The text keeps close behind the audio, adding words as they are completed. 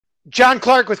John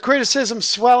Clark with criticism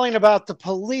swelling about the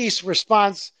police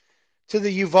response to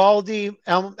the Uvalde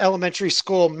Elementary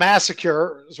School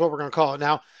massacre, is what we're going to call it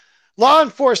now. Law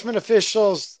enforcement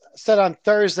officials said on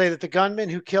Thursday that the gunman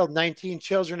who killed 19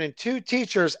 children and two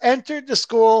teachers entered the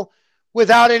school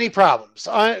without any problems.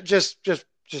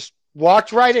 Just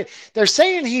walked right in. They're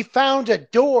saying he found a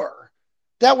door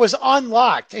that was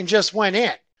unlocked and just went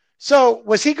in. So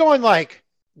was he going like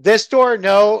this door,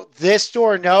 no, this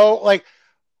door, no? Like,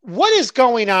 what is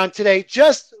going on today?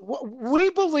 Just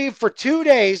we believe for 2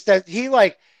 days that he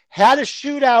like had a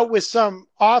shootout with some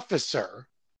officer,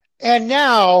 and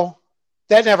now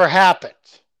that never happened.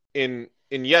 In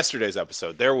yesterday's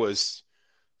episode, there was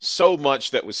so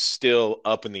much that was still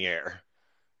up in the air.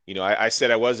 I said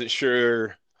I wasn't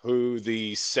sure who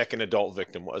the second adult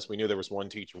victim was. We knew there was one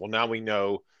teacher. Well, now we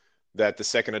know that the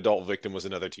second adult victim was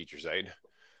another teacher's aide.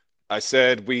 I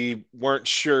said we weren't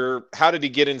sure, how did he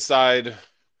get inside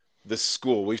the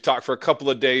school? We've talked for a couple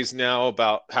of days now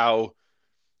about how,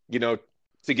 to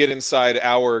get inside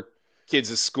our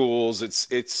kids' schools,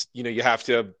 it's you have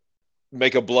to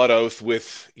make a blood oath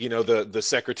with, the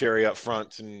secretary up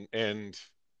front and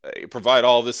provide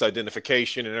all this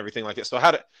identification and everything like that. So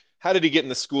how did he get in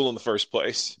the school in the first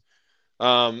place?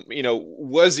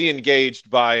 Was he engaged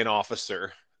by an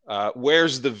officer?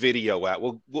 Where's the video at?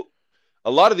 Well,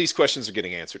 a lot of these questions are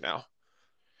getting answered now,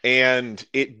 and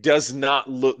it does not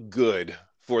look good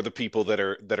for the people that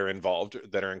are involved,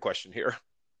 that are in question here.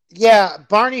 Yeah,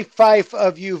 Barney Fife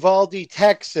of Uvalde,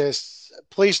 Texas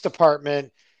Police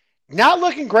Department, not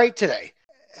looking great today.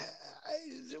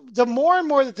 The more and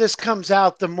more that this comes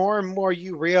out, the more and more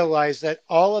you realize that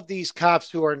all of these cops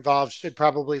who are involved should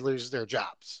probably lose their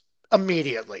jobs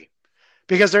immediately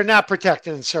because they're not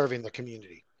protecting and serving the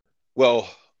community. Well,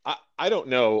 I don't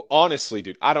know. Honestly,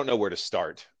 dude, I don't know where to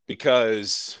start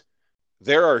because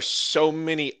there are so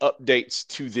many updates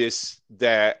to this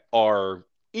that are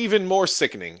even more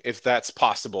sickening, if that's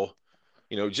possible.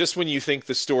 Just when you think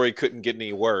the story couldn't get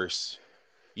any worse,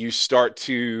 you start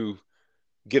to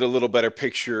get a little better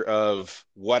picture of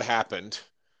what happened.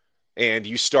 And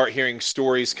you start hearing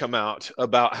stories come out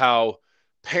about how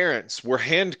parents were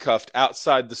handcuffed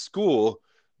outside the school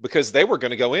because they were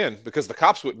going to go in, because the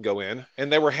cops wouldn't go in,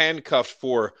 and they were handcuffed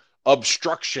for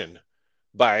obstruction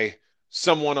by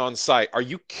someone on site. Are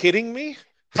you kidding me?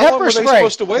 How long were they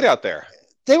supposed to wait out there?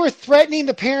 They were threatening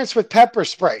the parents with pepper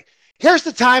spray. Here's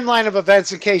the timeline of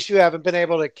events in case you haven't been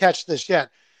able to catch this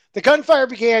yet. The gunfire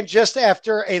began just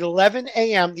after 11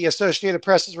 a.m., the Associated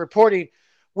Press is reporting,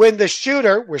 when the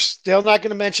shooter, we're still not going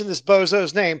to mention this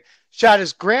bozo's name, shot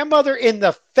his grandmother in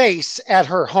the face at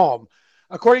her home.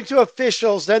 According to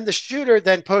officials, then the shooter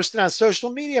then posted on social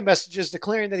media messages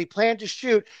declaring that he planned to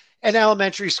shoot an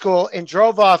elementary school and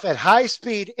drove off at high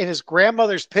speed in his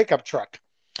grandmother's pickup truck.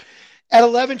 At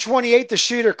 11:28, the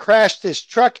shooter crashed his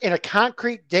truck in a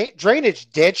concrete drainage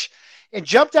ditch and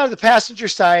jumped out of the passenger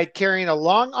side carrying a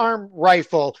long-arm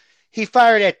rifle. He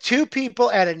fired at two people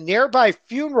at a nearby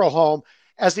funeral home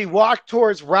as he walked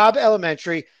towards Robb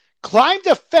Elementary, climbed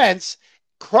a fence,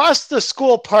 crossed the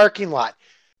school parking lot.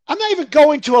 I'm not even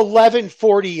going to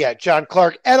 11:40 yet, John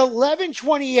Clark. At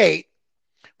 11:28,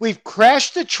 we've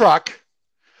crashed the truck.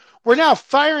 We're now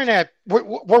firing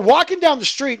we're walking down the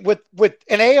street with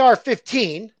an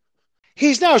AR-15.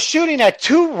 He's now shooting at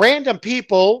two random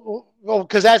people, well,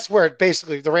 because that's where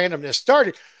basically the randomness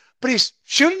started. But he's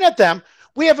shooting at them.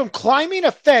 We have him climbing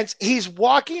a fence. He's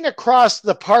walking across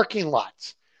the parking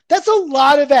lots. That's a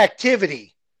lot of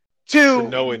activity for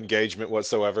no engagement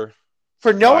whatsoever.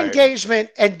 For no engagement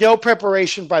and no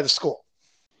preparation by the school.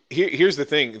 Here's the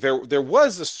thing. There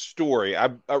was a story.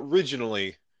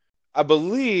 I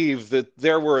believe that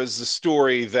there was a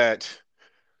story that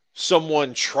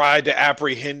someone tried to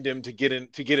apprehend him to get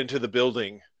into the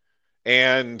building,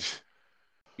 and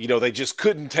they just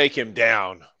couldn't take him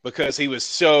down because he was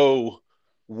so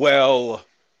well,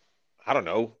 I don't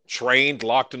know, trained,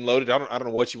 locked and loaded. I don't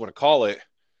know what you want to call it.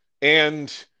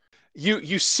 And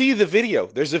you see the video.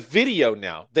 There's a video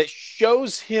now that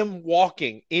shows him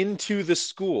walking into the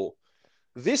school.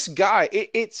 This guy,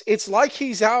 it's like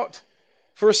he's out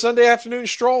for a Sunday afternoon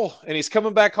stroll, and he's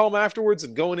coming back home afterwards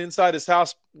and going inside his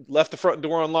house, left the front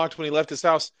door unlocked when he left his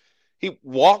house. He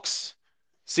walks,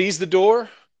 sees the door,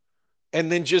 and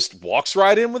then just walks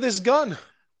right in with his gun.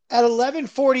 At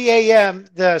 11:40 a.m.,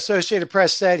 the Associated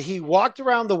Press said he walked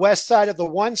around the west side of the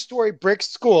one-story brick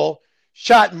school,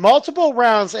 shot multiple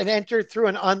rounds, and entered through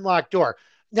an unlocked door.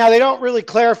 Now, they don't really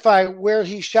clarify where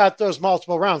he shot those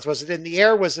multiple rounds. Was it in the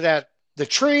air? Was it at the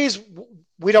trees?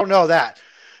 We don't know that.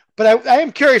 But I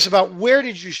am curious about where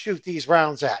did you shoot these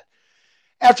rounds at?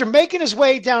 After making his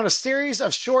way down a series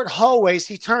of short hallways,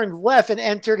 he turned left and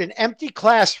entered an empty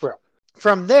classroom.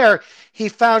 From there, he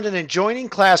found an adjoining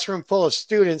classroom full of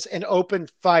students and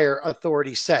opened fire,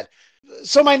 authorities said.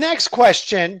 So my next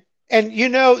question, and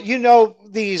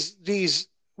these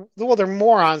they're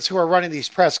morons who are running these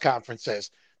press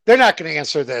conferences. They're not going to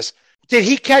answer this. Did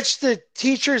he catch the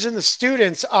teachers and the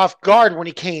students off guard when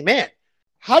he came in?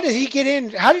 How did he get in?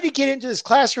 How did he get into this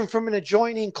classroom from an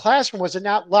adjoining classroom? Was it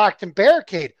not locked and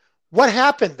barricaded? What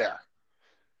happened there?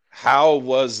 How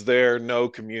was there no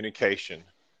communication?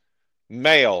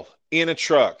 Male in a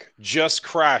truck just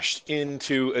crashed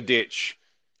into a ditch,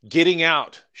 getting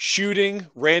out, shooting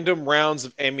random rounds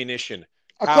of ammunition.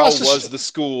 How was the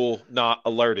school not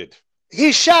alerted?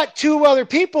 He shot two other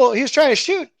people. He was trying to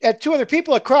shoot at two other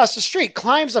people across the street,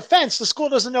 climbs a fence. The school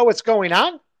doesn't know what's going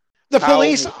on. The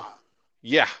police...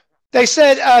 Yeah. They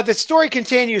said the story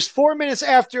continues. 4 minutes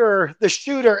after the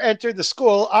shooter entered the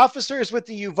school, officers with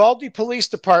the Uvalde Police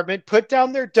Department put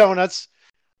down their donuts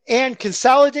and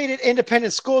Consolidated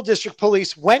Independent School District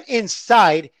Police went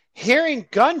inside. Hearing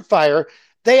gunfire,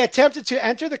 they attempted to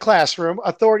enter the classroom,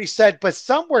 authorities said, but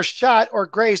some were shot or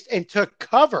grazed and took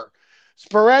cover.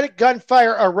 Sporadic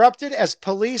gunfire erupted as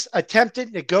police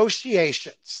attempted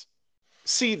negotiations.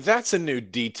 See, that's a new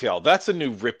detail. That's a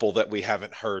new ripple that we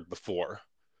haven't heard before,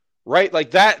 right?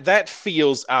 Like that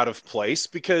feels out of place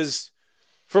because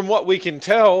from what we can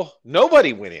tell,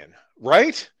 nobody went in,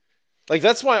 right? Like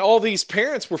that's why all these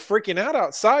parents were freaking out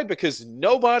outside because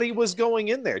nobody was going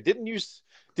in there. Didn't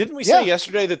we say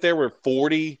yesterday that there were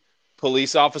 40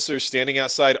 police officers standing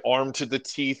outside armed to the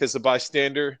teeth as a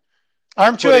bystander?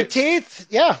 Armed to the teeth?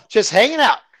 Yeah, just hanging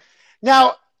out.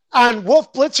 Now, on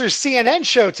Wolf Blitzer's CNN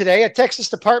show today, a Texas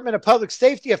Department of Public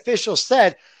Safety official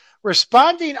said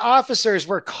responding officers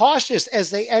were cautious as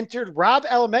they entered Robb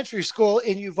Elementary School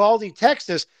in Uvalde,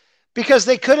 Texas, because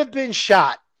they could have been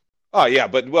shot. Oh, yeah,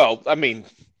 but, well, I mean,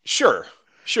 sure,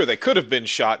 they could have been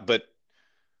shot, but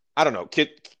I don't know.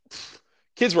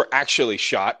 Kids were actually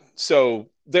shot, so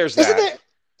there's that.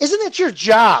 Isn't it your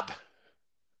job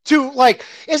to, like,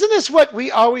 isn't this what we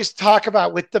always talk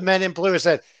about with the men in blue is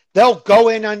that they'll go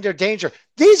in under danger.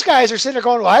 These guys are sitting there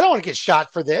going, well, I don't want to get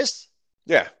shot for this.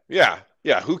 Yeah.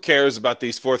 Who cares about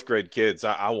these fourth grade kids?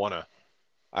 I don't want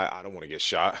to get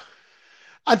shot.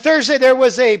 On Thursday, there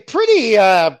was a pretty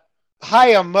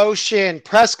high emotion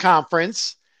press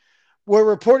conference where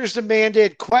reporters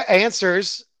demanded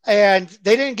answers and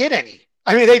they didn't get any.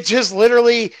 I mean, they just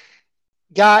literally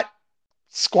got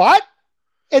squat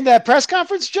in that press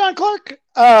conference, John Clark.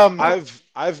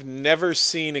 I've never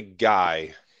seen a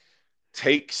guy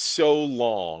take so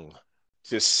long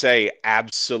to say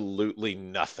absolutely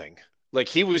nothing. Like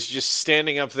he was just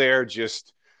standing up there,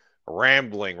 just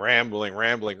rambling.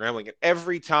 And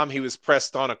every time he was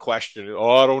pressed on a question,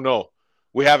 I don't know.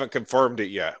 We haven't confirmed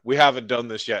it yet. We haven't done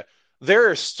this yet. There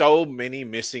are so many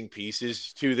missing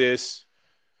pieces to this.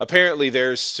 Apparently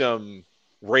there's some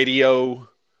radio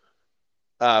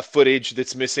footage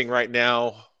that's missing right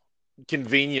now.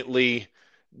 Conveniently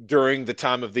during the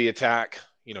time of the attack,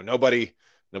 nobody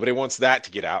wants that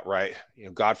to get out, right?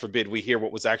 God forbid we hear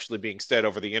what was actually being said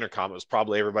over the intercom. It was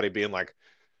probably everybody being like,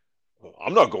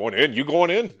 I'm not going in. You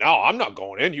going in? No, I'm not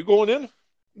going in. You going in?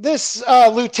 This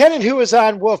lieutenant who was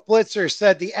on Wolf Blitzer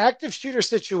said the active shooter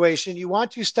situation, you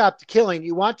want to stop the killing,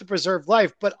 you want to preserve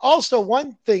life, but also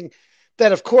one thing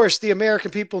that, of course, the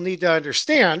American people need to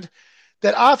understand,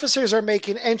 that officers are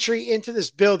making entry into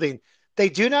this building. They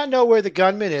do not know where the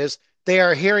gunman is. They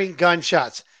are hearing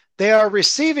gunshots. They are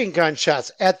receiving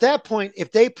gunshots. At that point,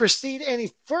 if they proceed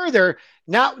any further,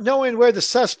 not knowing where the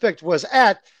suspect was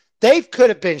at, they could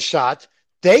have been shot.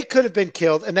 They could have been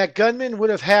killed, and that gunman would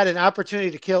have had an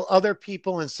opportunity to kill other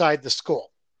people inside the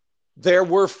school. There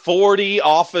were 40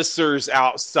 officers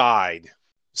outside.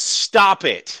 Stop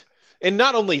it. And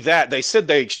not only that, they said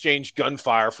they exchanged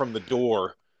gunfire from the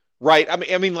door, right?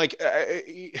 I mean,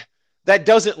 that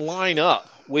doesn't line up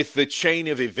with the chain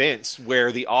of events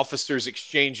where the officers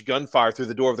exchanged gunfire through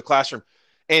the door of the classroom.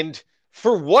 And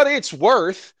for what it's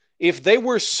worth, if they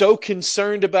were so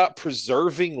concerned about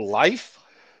preserving life,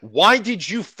 why did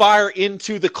you fire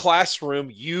into the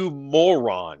classroom, you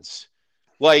morons?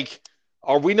 Like,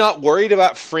 are we not worried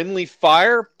about friendly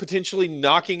fire potentially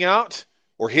knocking out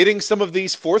or hitting some of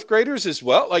these fourth graders as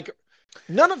well? Like,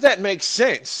 none of that makes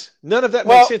sense.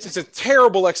 Makes sense. It's a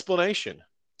terrible explanation.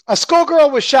 A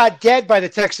schoolgirl was shot dead by the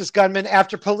Texas gunman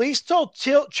after police told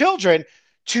children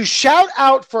to shout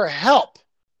out for help,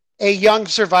 a young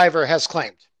survivor has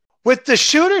claimed. With the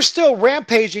shooter still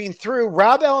rampaging through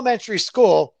Robb Elementary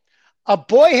School, a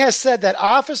boy has said that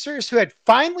officers who had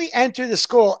finally entered the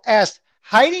school asked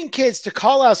hiding kids to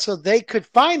call out so they could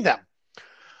find them.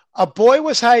 A boy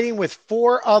was hiding with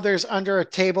 4 others under a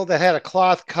table that had a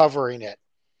cloth covering it,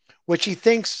 which he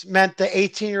thinks meant the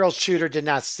 18-year-old shooter did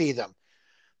not see them.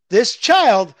 This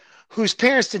child, whose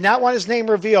parents did not want his name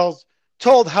revealed,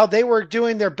 told how they were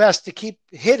doing their best to keep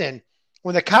hidden.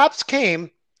 When the cops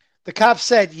came, the cops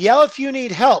said, "Yell if you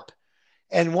need help."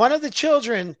 And one of the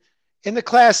children in the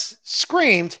class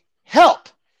screamed, "Help."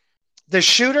 The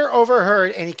shooter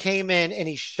overheard and he came in and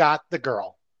he shot the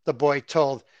girl, the boy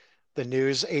told the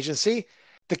news agency.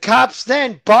 The cops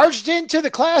then barged into the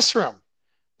classroom.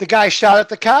 The guy shot at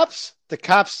the cops. The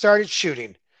cops started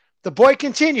shooting. The boy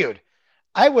continued,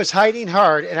 "I was hiding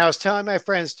hard and I was telling my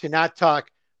friends to not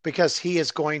talk because he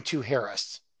is going to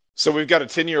harass." So we've got a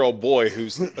 10-year-old boy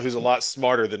who's a lot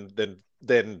smarter than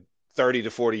 30 to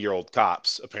 40-year-old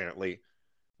cops, apparently.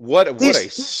 What a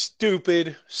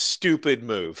stupid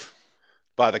move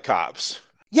by the cops.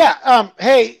 Yeah.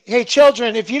 Hey,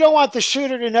 children, if you don't want the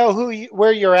shooter to know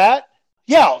where you're at,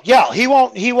 yell. He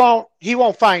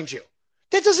won't find you.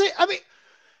 That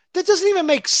doesn't even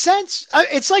make sense.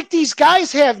 It's like these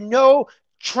guys have no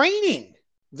training.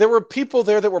 There were people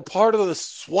there that were part of the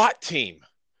SWAT team.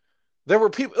 There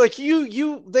were people like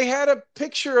they had a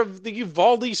picture of the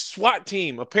Uvalde SWAT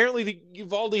team. Apparently the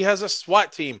Uvalde has a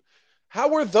SWAT team. How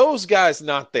were those guys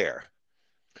not there?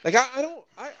 Like,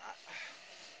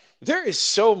 there is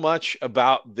so much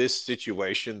about this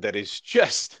situation that is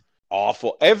just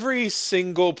awful. Every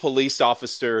single police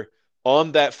officer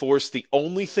on that force, the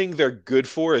only thing they're good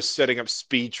for is setting up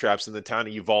speed traps in the town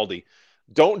of Uvalde.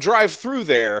 Don't drive through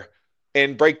there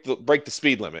and break the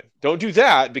speed limit. Don't do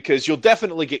that because you'll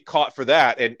definitely get caught for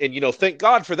that. And thank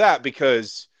God for that,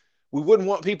 because we wouldn't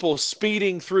want people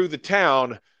speeding through the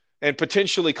town and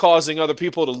potentially causing other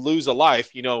people to lose a life,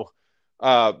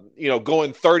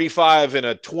 going 35 and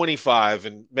a 25,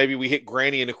 and maybe we hit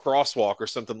Granny in a crosswalk or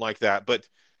something like that. But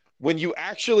when you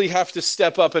actually have to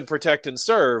step up and protect and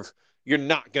serve, you're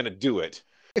not going to do it.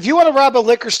 If you want to rob a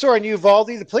liquor store in Uvalde,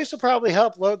 the police will probably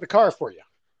help load the car for you.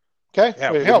 Okay?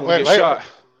 Yeah,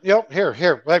 Here.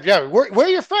 Yeah, we're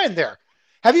your friend there.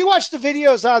 Have you watched the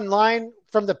videos online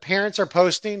from the parents are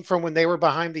posting from when they were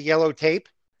behind the yellow tape?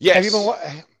 Yes. Have you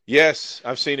been Yes,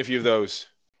 I've seen a few of those.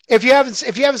 If you haven't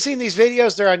seen these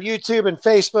videos, they're on YouTube and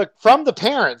Facebook from the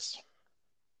parents.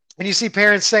 And you see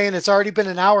parents saying it's already been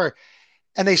an hour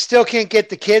and they still can't get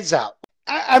the kids out.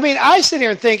 I sit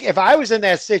here and think, if I was in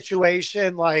that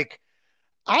situation, like,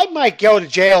 I might go to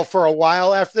jail for a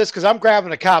while after this because I'm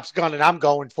grabbing a cop's gun and I'm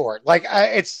going for it. Like,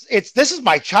 this is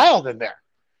my child in there.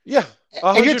 Yeah,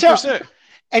 100%.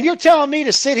 And you're telling me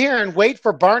to sit here and wait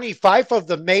for Barney Fife of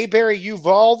the Mayberry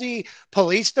Uvalde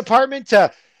Police Department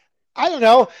to, I don't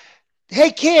know,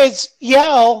 "Hey kids,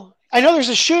 yell. I know there's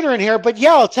a shooter in here, but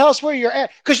yell, tell us where you're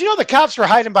at." Because the cops were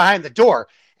hiding behind the door.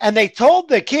 And they told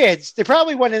the kids, they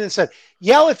probably went in and said,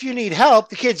 "Yell if you need help."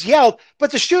 The kids yelled,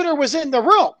 but the shooter was in the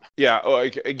room. Yeah,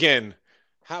 again,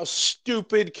 how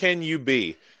stupid can you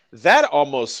be? That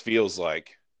almost feels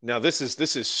like, now this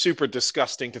is super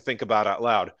disgusting to think about out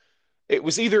loud. It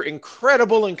was either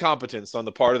incredible incompetence on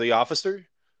the part of the officer,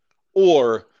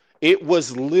 or it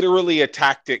was literally a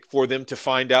tactic for them to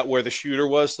find out where the shooter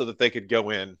was so that they could go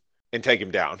in and take him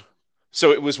down.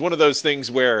 So it was one of those things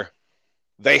where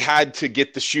they had to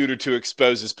get the shooter to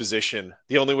expose his position.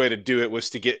 The only way to do it was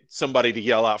to get somebody to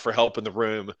yell out for help in the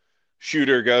room.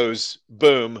 Shooter goes,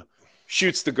 boom,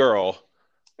 shoots the girl.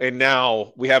 And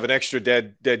now we have an extra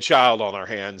dead child on our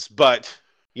hands. But,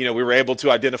 we were able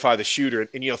to identify the shooter.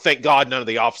 And, thank God none of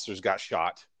the officers got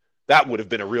shot. That would have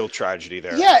been a real tragedy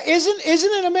there. Yeah, isn't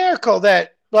it a miracle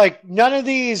that, like, none of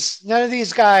these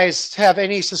guys have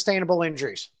any sustainable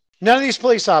injuries? None of these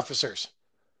police officers.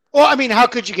 Well, how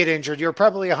could you get injured? You're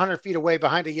probably 100 feet away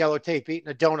behind a yellow tape eating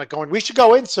a donut going, "We should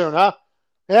go in soon, huh?"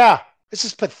 Yeah, this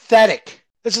is pathetic.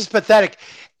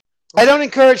 I don't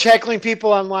encourage heckling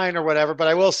people online or whatever, but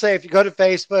I will say, if you go to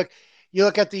Facebook, you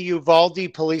look at the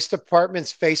Uvalde Police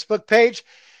Department's Facebook page,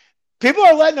 people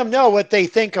are letting them know what they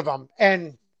think of them,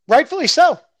 and rightfully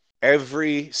so.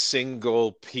 Every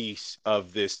single piece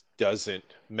of this doesn't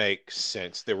make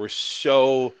sense. There was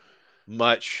so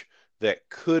much that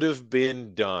could have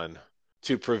been done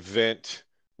to prevent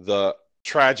the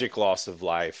tragic loss of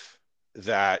life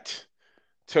that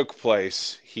took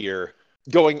place here,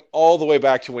 going all the way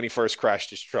back to when he first crashed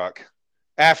his truck,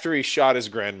 after he shot his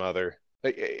grandmother.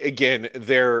 Again,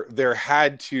 there's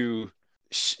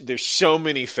so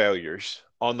many failures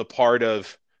on the part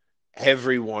of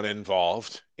everyone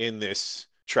involved in this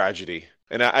tragedy.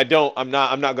 And I'm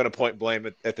not going to point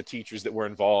blame at the teachers that were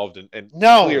involved, and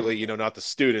no, clearly, not the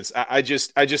students. I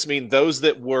just mean those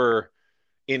that were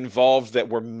involved that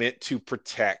were meant to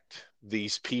protect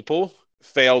these people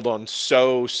failed on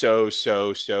so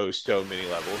many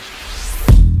levels.